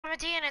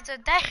17, it's a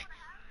day.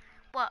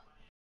 What?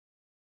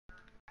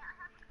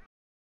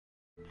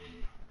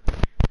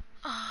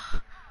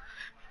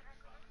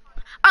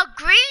 A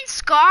green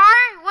scar?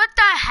 What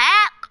the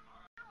heck?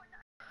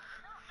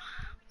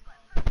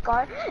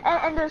 Scar.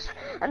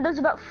 And there's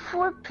about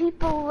 4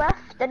 people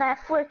left, and I have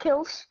 4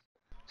 kills.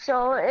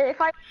 So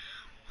if I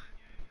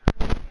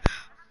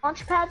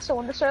launch pad, so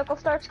when the circle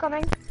starts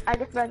coming, I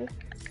get ready.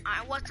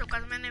 Alright, what's up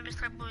guys, my name is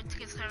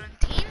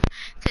pt3.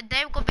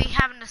 Today we're gonna be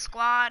having a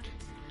squad.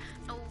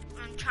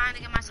 I'm trying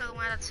to get myself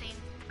one at the same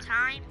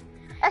time.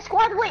 A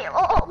squad, wait,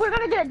 we're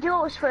gonna get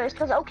duos first,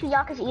 because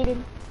Okiyak is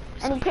eating.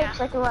 And he takes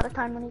like a lot of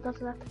time when he does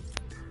that.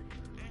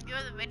 Enjoy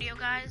the video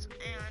guys,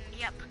 and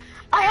yep.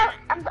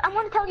 I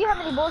want to tell you how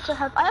many bullets I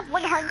have. I have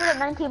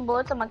 119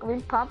 bullets on my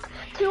green pump,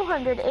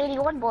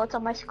 281 bullets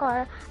on my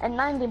scar, and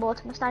 90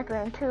 bullets on my sniper,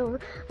 and 2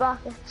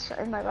 rockets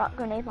in my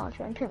grenade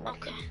launcher, and 2 missiles.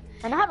 Okay.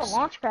 And I have a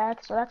launch pad,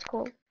 so that's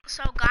cool.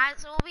 So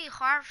guys, it will be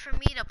hard for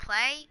me to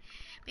play,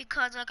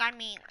 because like, I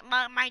mean,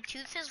 my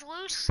tooth is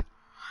loose.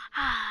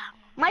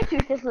 My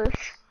tooth is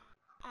loose.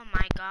 Oh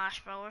my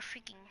gosh, bro, we're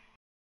freaking...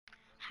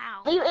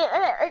 How?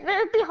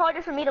 It'd be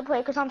harder for me to play,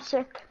 because I'm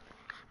sick.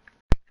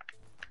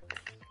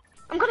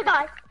 I'm gonna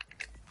die.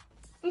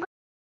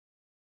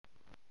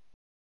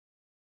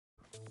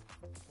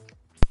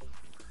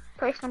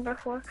 Place number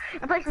 4.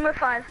 And place number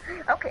 5.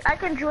 Okay, I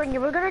can join you.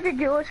 We're gonna do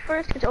duos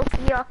first because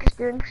Okiyak is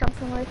doing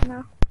something right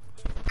now.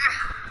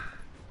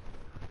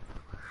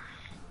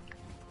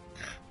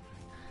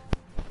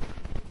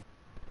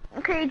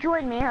 Okay,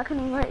 join me. I can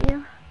invite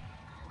you.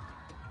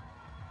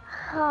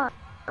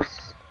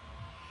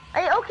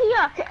 Hey,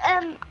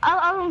 Okiyak,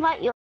 I'll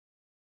invite you.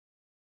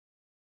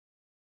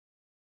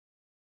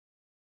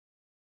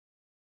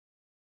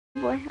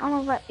 Boy, I'm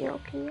gonna let you,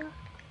 okay?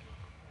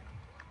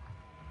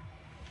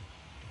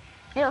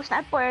 Yo,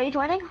 Snap Boy, are you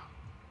joining?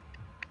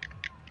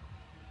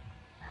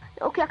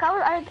 Okay,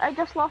 I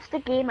just lost the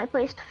game. I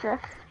placed 5th.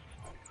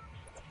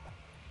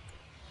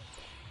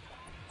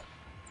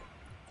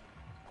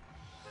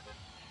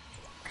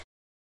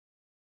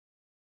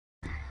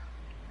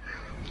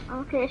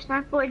 Okay,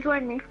 Snap Boy,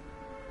 join me.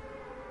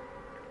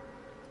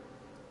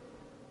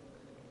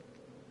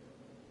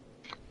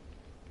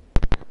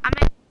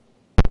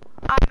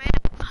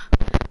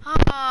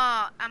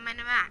 I'm in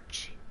a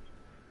match.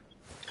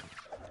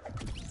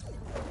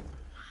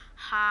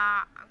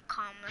 Ha,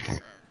 come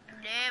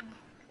Deb.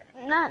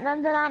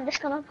 None that I'm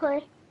just gonna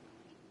play.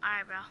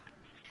 Alright, bro.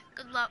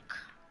 Good luck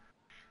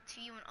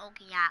to you and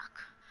Okiyak.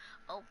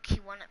 Okay,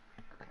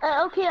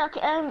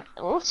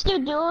 let's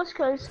do duels,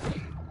 cause,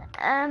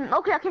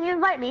 okay, can you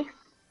invite me?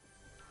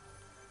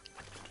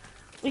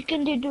 We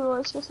can do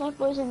duels, the Snap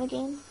Boy's in the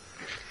game.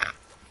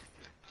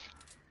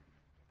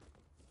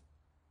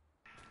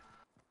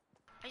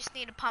 I just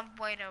need to pump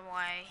weight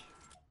away.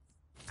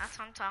 That's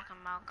what I'm talking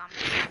about. I'm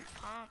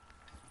pump.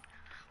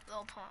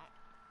 Little pump.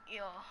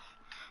 Yo.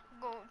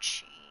 Go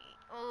cheat.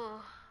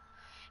 Oh.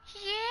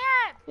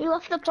 Yeah. You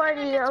left the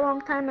party a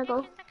long time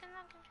ago.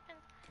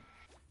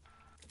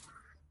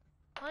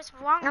 What's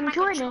wrong with my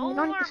joining. controller, You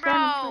don't need to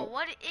stand bro?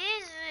 What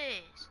is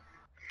this?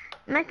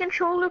 My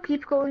controller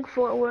keeps going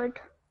forward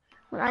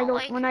when I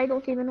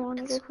don't even want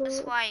to go forward.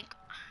 It's like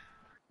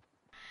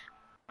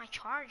my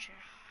charger.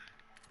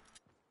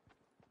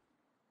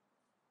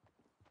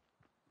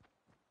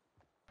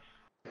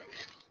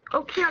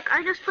 Okay,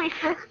 I just placed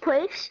 5th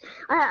place.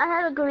 I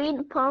had a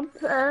green pump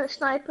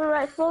sniper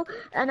rifle,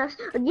 and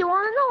you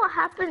want to know what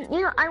happened?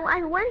 You know,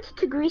 I went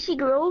to Greasy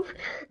Grove,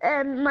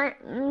 and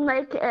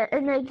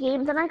in the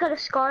game. Then I got a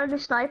scar in the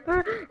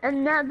sniper,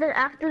 and then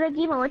after the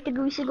game, I went to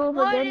Greasy Grove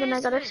again, and I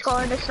got a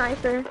scar in the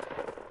sniper.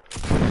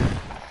 Oh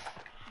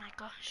my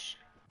gosh!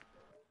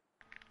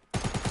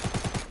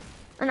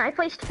 And I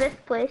placed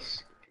 5th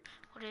place.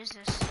 What is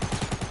this?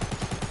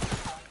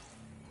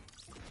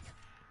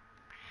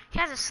 He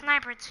has a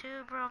sniper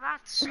too, bro.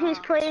 That's. He's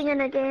playing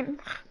in a game.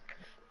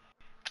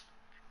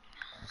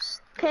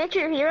 Can't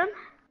you hear him?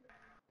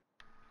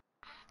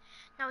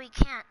 No, he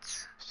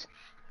can't.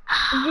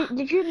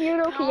 Did you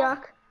mute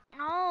Okiyak?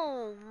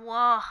 No.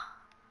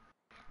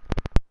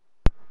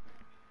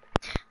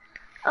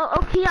 Oh,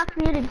 Okiyak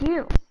muted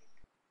you.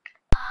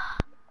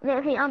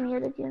 Yeah, he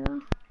unmuted you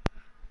now.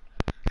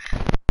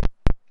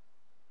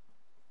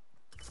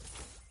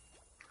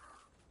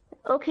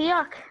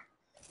 Okiyak.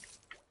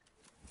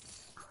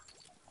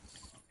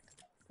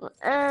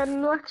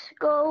 Let's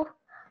go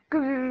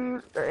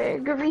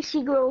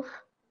Greasy Grove.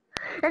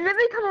 And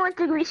every time I went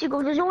to Greasy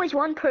Grove, there's always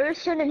one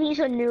person, and he's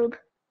a noob.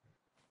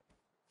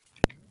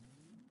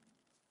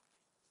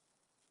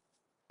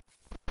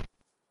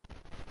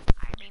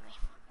 Alright, baby.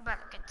 We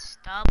better get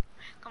stuff.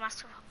 Got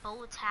myself a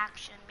bullet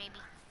action,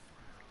 baby.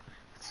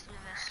 Let's do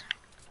this.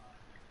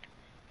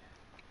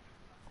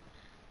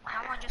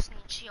 Now I just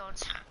need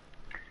shields.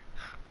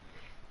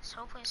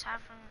 So place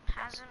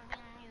hasn't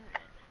been muted.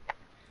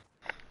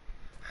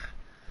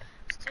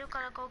 Still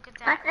gotta go get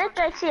that. I think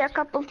I see a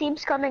couple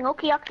teams coming.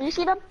 Okiyak, do you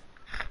see them?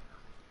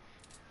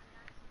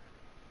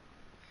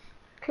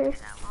 Okay.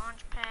 That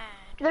launch pad.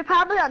 They're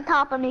probably on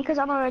top of me because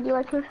I'm already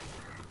like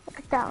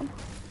down.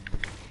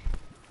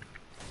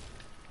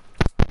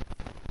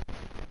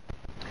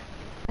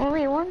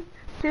 Only one?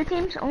 Two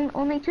teams?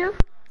 Only two?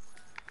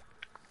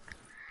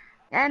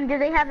 And do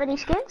they have any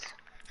skins?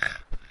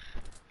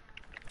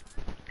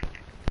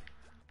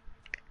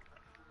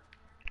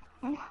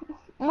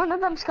 One of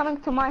them's coming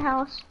to my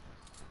house.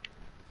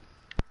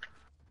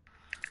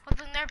 Well,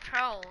 then they're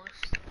pros.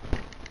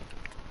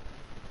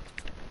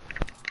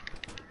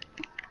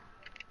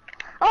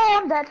 Oh,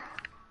 I'm dead.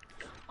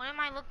 What am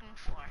I looking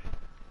for?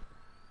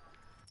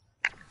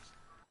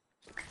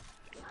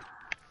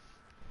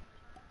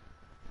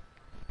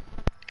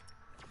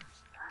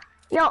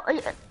 Yo,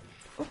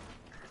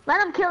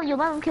 let him kill you,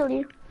 let him kill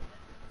you.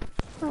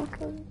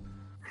 Okay.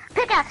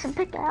 Pickaxe him,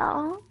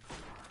 pickaxe.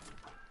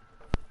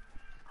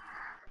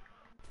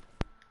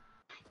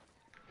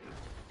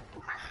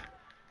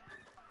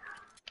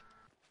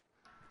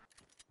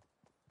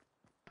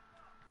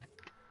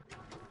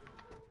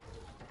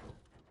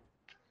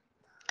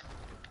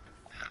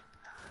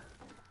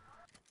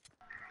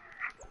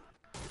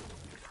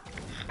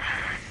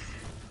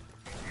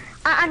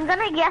 I'm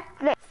gonna get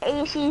the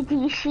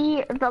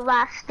ACDC the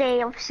last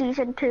day of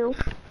season 2.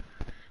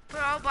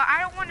 Bro, but I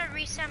don't want to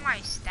reset my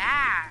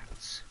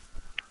stats.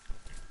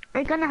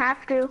 You're gonna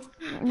have to.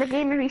 The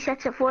game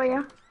resets it for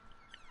you.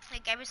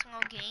 Like every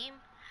single game.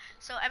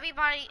 So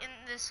everybody in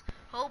this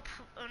whole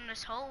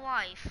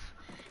life,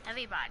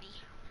 everybody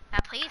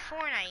that played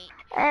Fortnite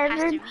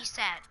has to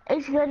reset.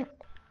 It's good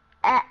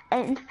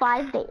in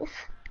 5 days.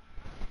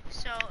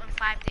 So in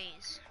 5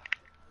 days.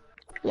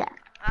 Yeah.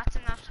 That's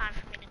enough time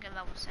for me to get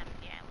level 70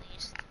 at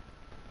least.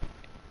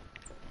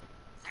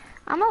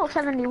 I'm level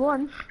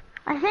 71.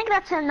 I think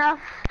that's enough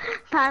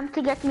time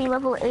to get me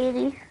level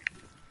 80.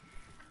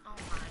 Oh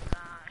my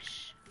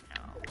gosh.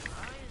 Bro,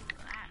 how are you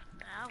at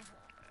level,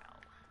 bro?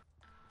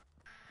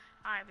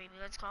 Alright, baby,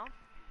 let's go.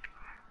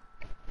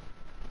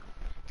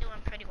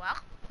 Doing pretty well.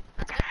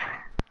 That's good.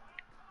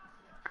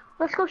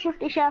 Let's go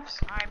Shifty Chefs.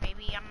 Alright,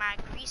 baby, I'm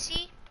at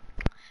Greasy.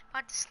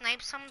 About to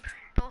snipe some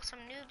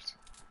noobs.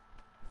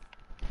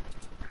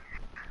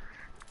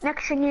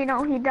 Next thing you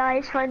know, he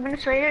dies 5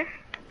 minutes later.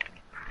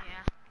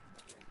 Yeah.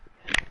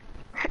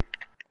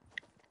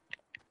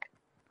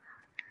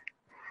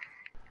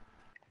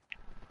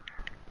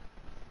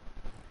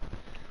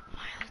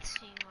 Alright, let's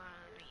see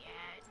where we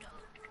at. No.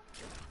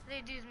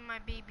 They do my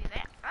baby.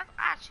 That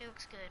actually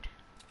looks good.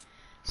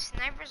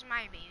 Sniper's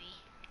my baby.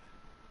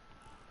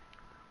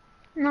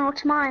 No,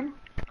 it's mine.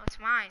 No, it's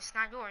mine. It's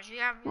not yours. You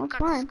No, it's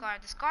got mine. the scar.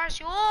 The scar's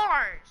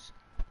yours.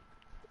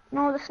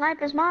 No, the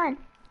sniper's mine.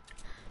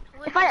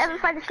 What If I is ever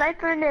it? find a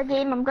sniper in the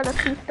game, I'm gonna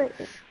keep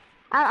it.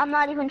 I'm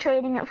not even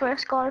trading it for a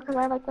scar because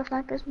I like the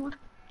snipers more.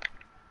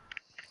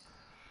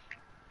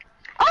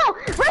 Oh!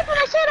 Right when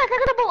I say that, I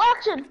got a bolt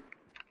action!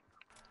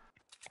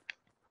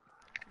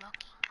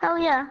 Lucky. Hell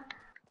yeah.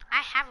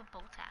 I have a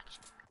bolt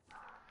action.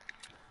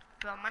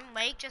 Bro, my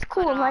leg just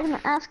Cool, cut I'm off.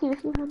 gonna ask you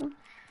if you have them.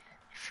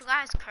 If you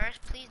guys curse,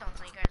 please don't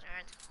say you guys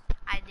heard.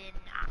 I did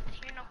not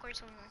hear no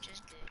cursing, which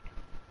is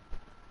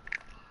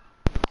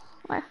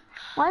good.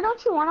 Why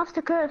don't you want us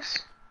to curse?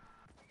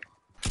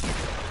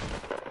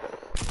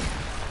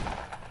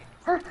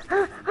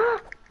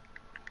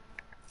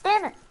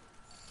 Damn it!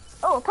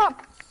 Oh, a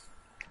pump.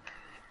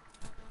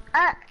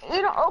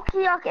 You know,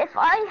 Okiok, if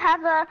I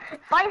have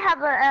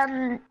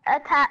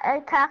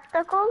a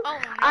tactical, Oh,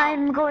 no.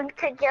 I'm going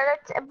to get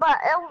it, but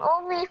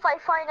only if I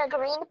find a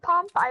green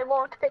pump, I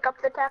won't pick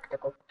up the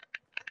tactical.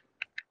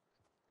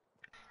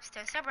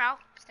 Stand still, bro.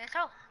 Stand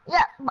still.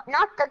 Yeah, but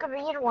not the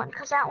green one,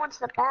 because that one's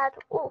the bad.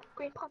 Oh,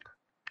 green pump.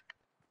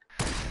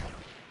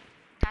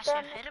 That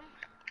should hit him.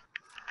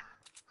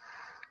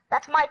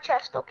 That's my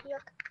chest,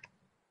 Okiok.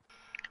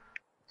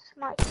 It's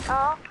my.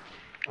 Oh,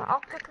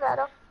 I'll pick that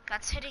up.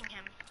 That's hitting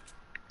him.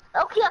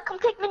 Okiok, come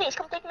take minis.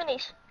 Come take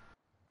minis.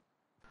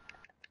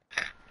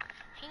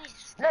 He needs to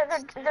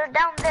stand still. They're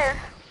down there.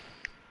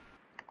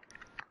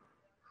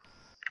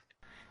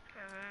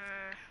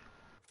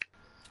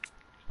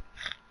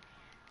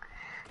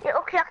 Yeah,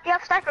 Okiok, do you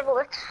have sniper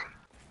bullets?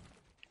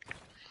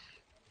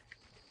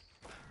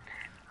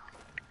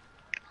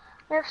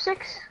 We have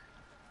 6.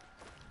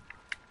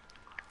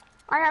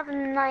 I have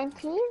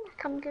 19.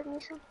 Come give me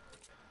some.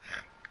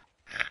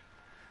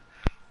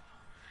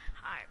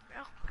 Alright,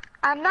 bro.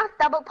 I'm not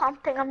double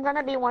pumping. I'm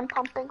gonna be one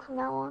pumping from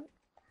now on.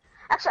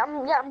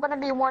 Actually, I'm gonna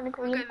be one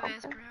green Look at pumping.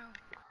 this, bro.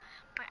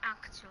 But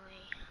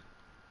actually.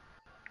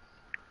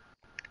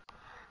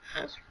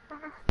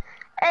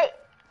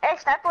 Hey,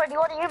 Sniper, do you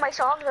want to hear my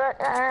song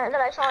that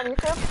I saw on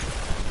YouTube?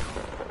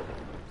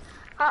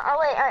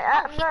 Wait,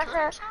 I'm not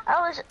sure.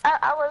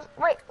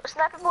 Wait,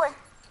 Sniper boy.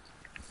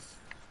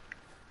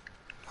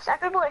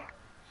 Sniper boy.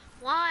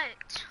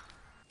 What?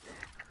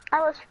 I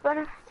was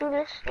running through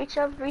the streets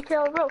of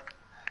Retail Road.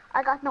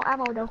 I got no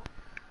ammo though.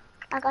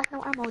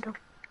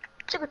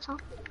 It's a good song.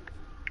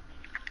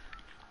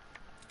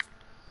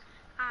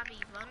 I be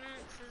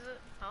running to the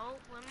boat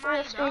with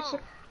my dog.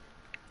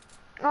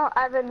 No,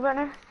 I've been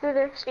running through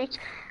the streets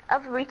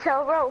of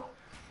Retail Row.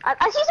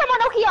 I see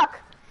someone, Okiok!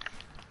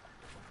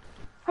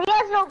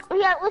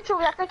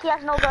 Literally, I think he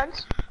has no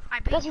guns. I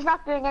Because he's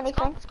not doing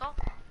anything. Let's go.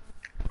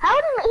 How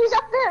did he's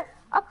up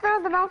there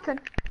on the mountain.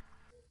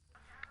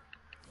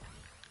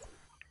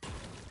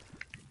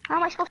 How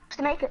am I supposed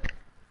to make it?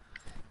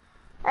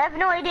 I have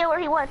no idea where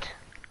he went.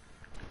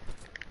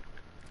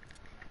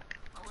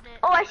 Hold it.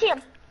 Oh, I see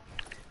him.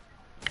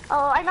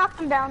 Oh, I knocked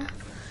him down.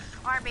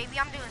 Alright, baby,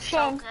 I'm doing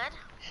Shame. so good.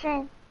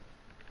 Shame.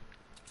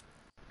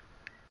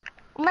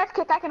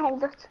 Medkit, I can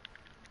hold it.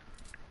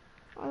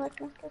 I like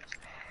medkits.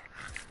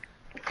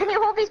 Can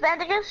you hold these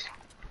bandages?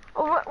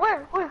 Oh,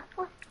 where's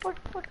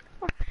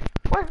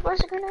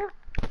it gonna?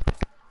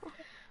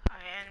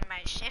 Alright, and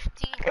my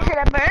shifting. Is it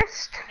a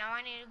burst? Now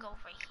I need to go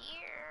over here.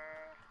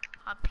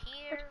 Up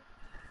here.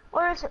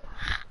 Where is it?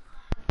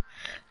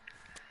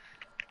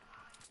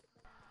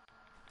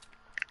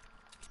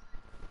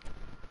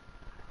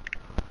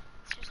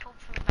 Let's just hope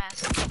for the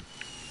best.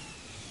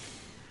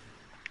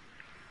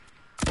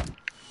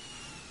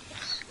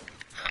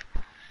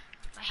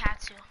 I had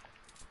to.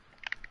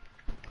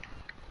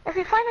 If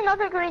you find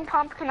another green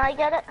pump, can I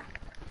get it?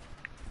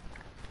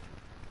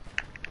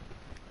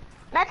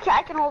 Medkit,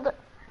 I can hold it.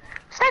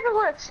 Sniper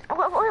bullets.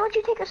 Would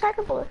you take the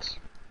sniper bullets?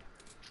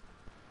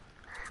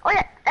 Oh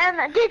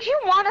yeah, did you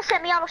want to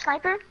send me out a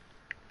sniper?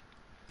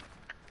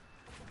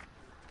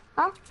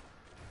 Huh?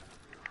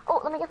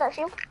 Oh, let me get that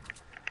shield.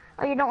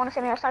 Oh, you don't want to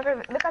send me out a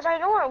sniper because I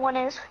know where one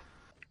is.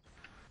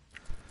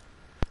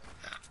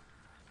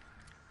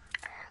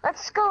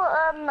 Let's go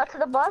to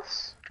the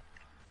bus.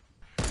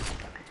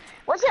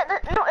 Was it?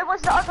 No, it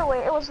was the other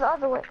way. It was the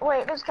other way.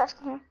 Wait, there's a chest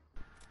in here.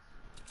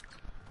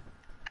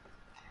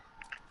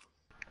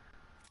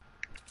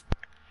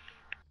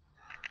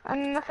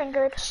 Nothing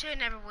good. Should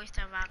never waste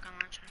a rocket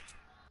launcher.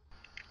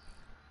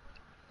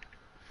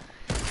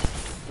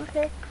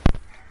 Okay.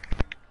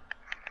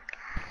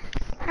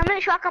 How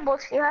many shotgun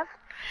bullets do you have?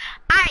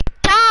 I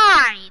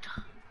died!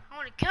 I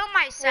want to kill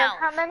myself.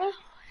 How many?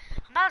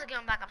 I'm about to get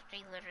him back up to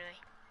 3, literally.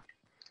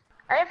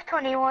 I have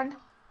 21.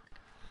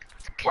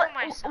 To kill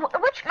myself.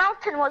 Which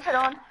mountain was it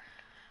on?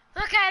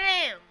 Look at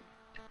him!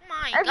 Oh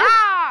my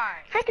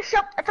god! Take a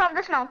shot. It's on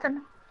this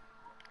mountain.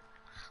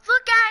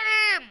 Look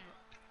at him!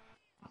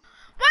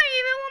 What are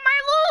you doing with my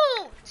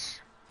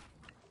loot?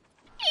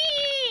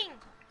 Eeng!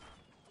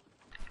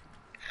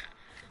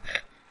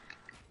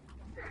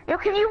 Yo,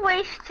 can you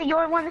waste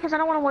your one because I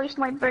don't want to waste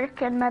my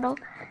brick and metal.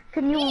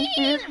 Can you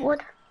use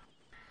wood?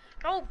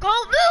 Oh, go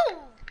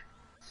blue!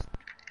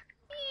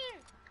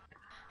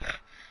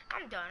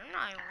 I'm done. I'm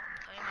not even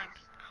playing my.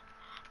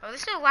 Bro,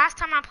 this is the last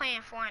time I'm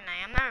playing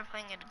Fortnite. I'm never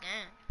playing it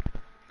again.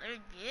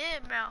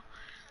 Legit, bro.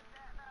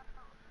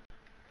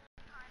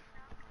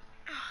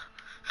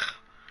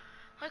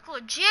 Like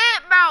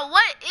legit, bro.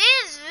 What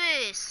is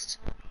this?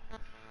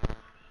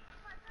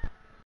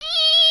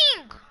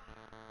 Dang!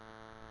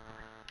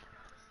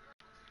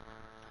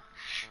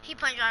 He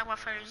playing Dragon Ball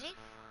FighterZ.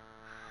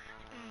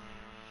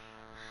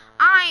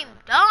 I'm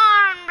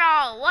done,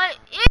 bro. What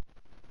is?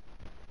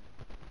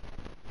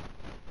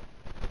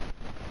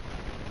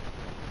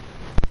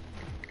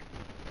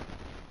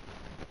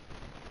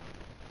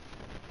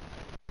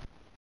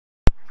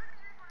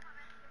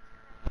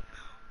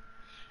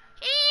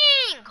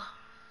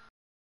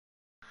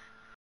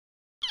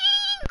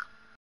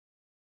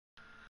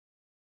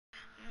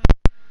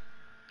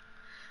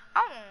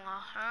 I wanna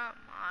hurt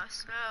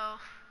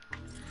myself.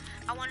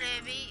 I wanna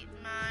beat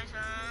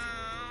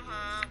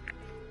myself.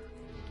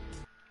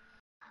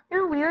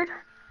 You're weird.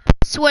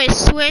 Swish,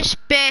 swish,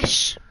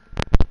 bish.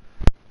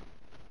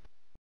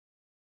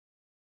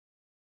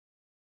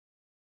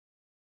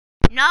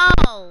 No,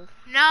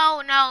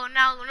 no, no,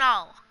 no,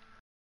 no.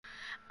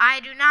 I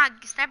do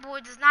not. Sniper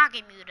Boy does not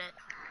get muted.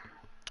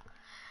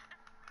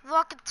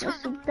 Welcome to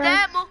Yes, the it does.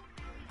 demo.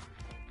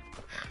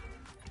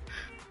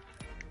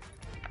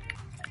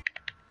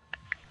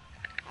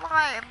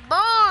 My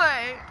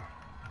boy.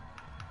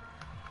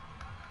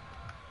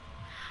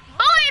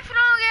 Boy, if you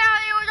don't get out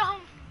of here with the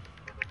home.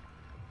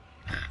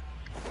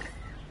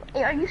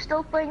 Hey, are you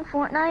still playing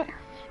Fortnite?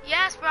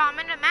 Yes, bro, I'm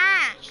in a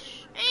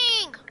match.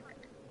 Dang.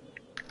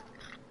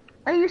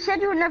 Oh, you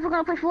said you were never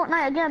gonna play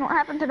Fortnite again. What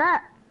happened to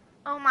that?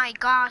 Oh my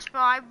gosh,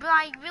 bro, I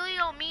really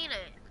don't mean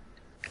it.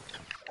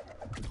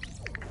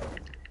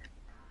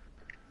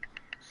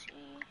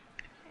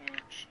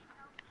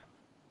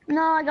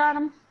 No, I got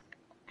him.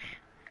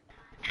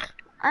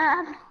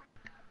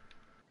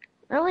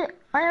 Really?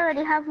 I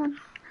already have one,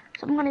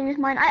 so I'm gonna use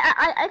mine.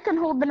 I can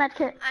hold the med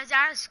kit. Is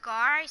that a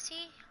scar I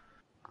see?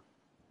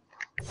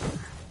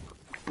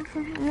 Okay,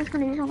 I'm just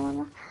gonna use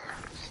one.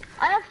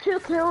 I have 2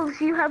 kills.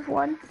 You have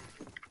 1.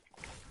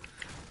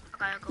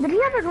 Okay, go. Did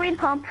he have a green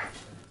pump?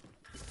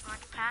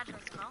 Launch pad,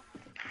 let's go.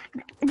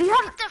 Do you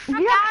have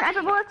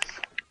sniper bullets?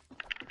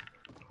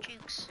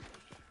 Jukes.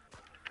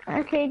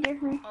 Okay,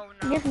 give me. Oh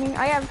no. Give me.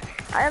 I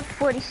have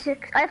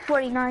 46. I have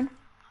 49.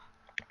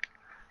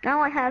 Now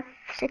I have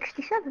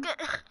 67.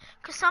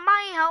 Could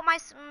somebody help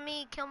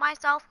me kill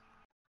myself?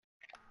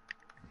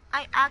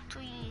 I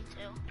actually need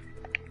to.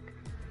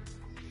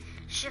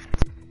 Shift.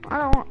 I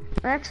don't want.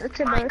 It's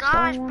a My burst.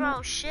 gosh,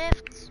 bro.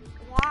 Shift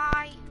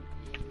Why?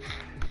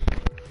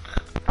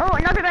 Oh,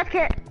 another red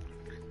kit.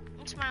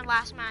 It's my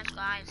last match,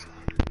 guys.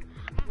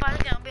 I'm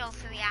probably gonna be able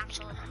to the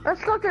actual.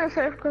 Let's go to the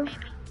circle. Maybe.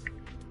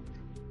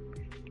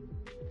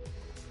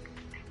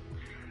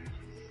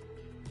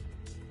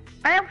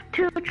 I have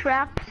 2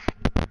 traps.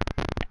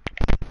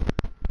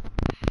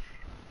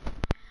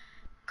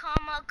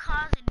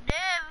 Kamikaze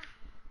div.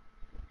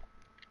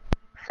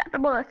 Sniper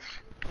bullets.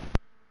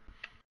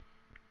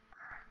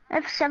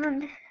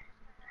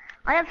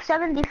 I have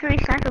 73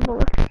 sniper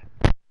bullets.